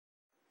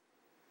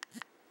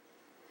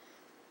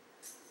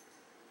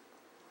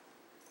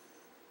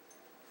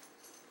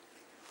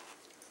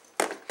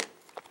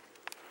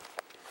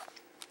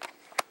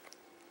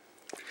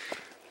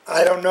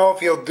I don't know if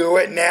he'll do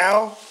it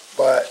now,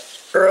 but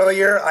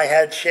earlier I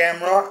had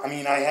Shamrock, I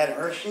had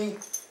Hershey,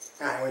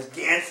 and I was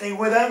dancing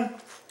with him,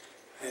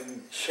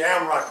 and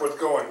Shamrock was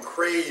going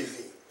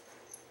crazy.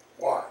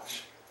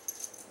 Watch.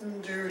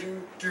 Do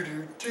do do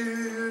do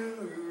do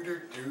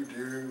do do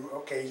do.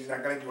 Okay, he's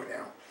not gonna do it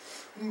now.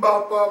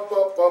 Ba ba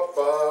ba ba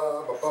ba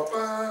ba ba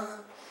ba.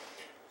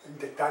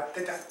 Da da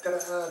da da da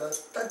da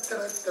da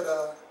da da.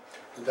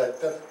 Da, da,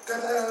 da, da,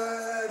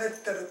 da,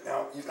 da, da.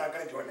 No, he's not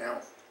going to do it now.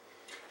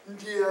 Da,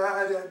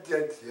 da, da,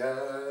 da,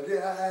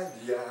 da,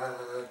 da.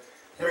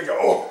 Here we go.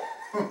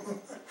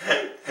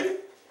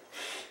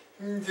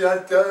 Da,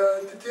 da,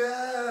 da,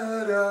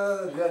 da,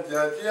 da,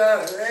 da, da.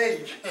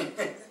 Hey.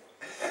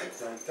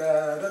 Da, da,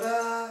 da, da.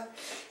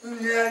 Da,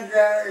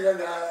 da, da,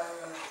 da.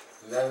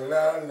 La,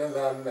 la, la,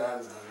 la, la,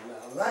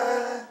 la, la.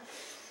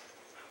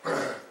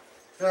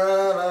 La,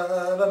 la,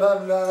 la, la,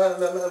 la,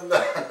 la,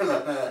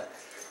 la.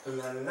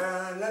 La,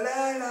 la, la, la,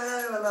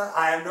 la, la.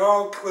 I have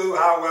no clue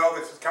how well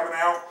this is coming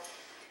out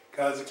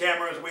because the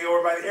camera is way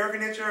over by the air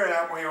conditioner and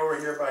I'm way over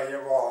here by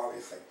your wall,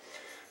 obviously.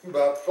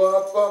 Ba,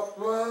 ba, ba,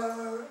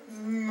 ba,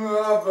 ba,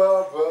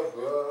 ba, ba,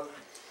 ba.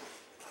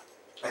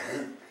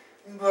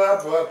 Ba,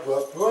 ba, ba,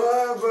 ba,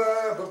 ba,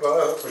 ba, ba.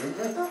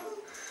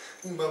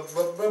 Ba,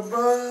 ba, ba,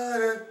 ba,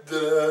 da.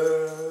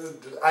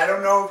 I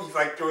don't know if he's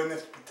like doing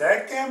this to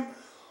protect him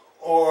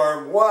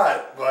or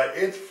what, but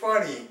it's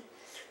funny.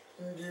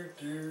 Do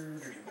do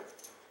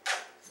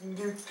do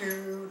do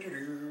do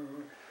do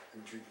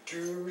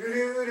do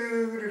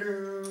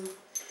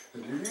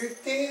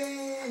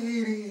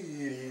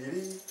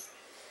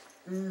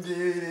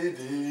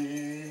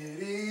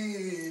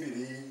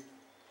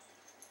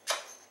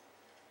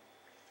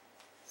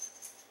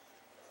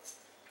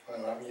I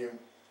love you.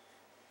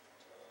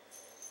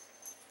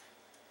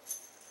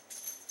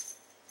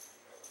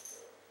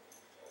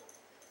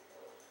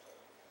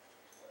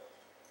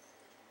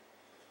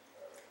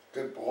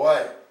 Good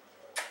boy.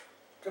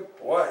 Good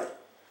boy.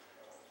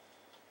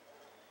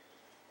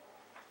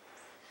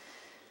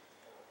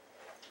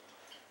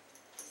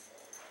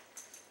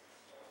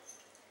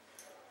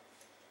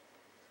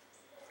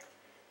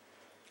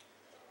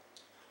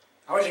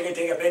 I wish I could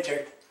take a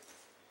picture.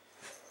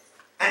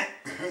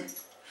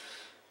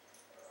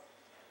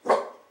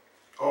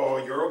 Oh,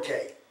 you're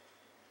okay.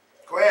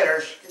 Go ahead,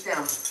 Hersh. Get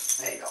down.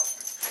 There you go.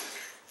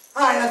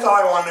 Alright, that's all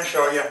I wanted to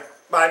show you.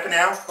 Bye for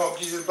now. Hope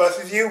Jesus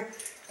blesses you.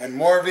 And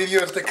more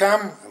videos to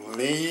come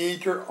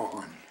later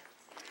on.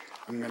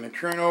 I'm going to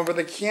turn over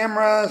the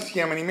camera, see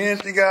how many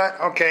minutes we got.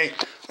 Okay,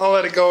 I'll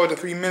let it go to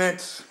 3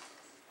 minutes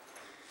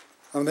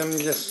of them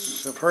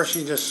of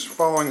Hershey just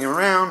following him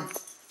around.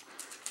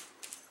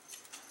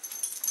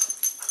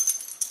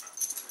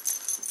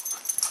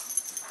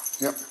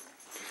 Yep.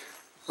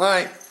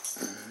 Alright,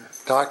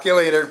 talk to you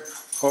later.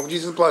 Hope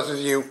Jesus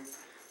blesses you.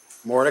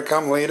 More to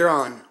come later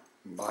on.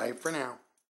 Bye for now.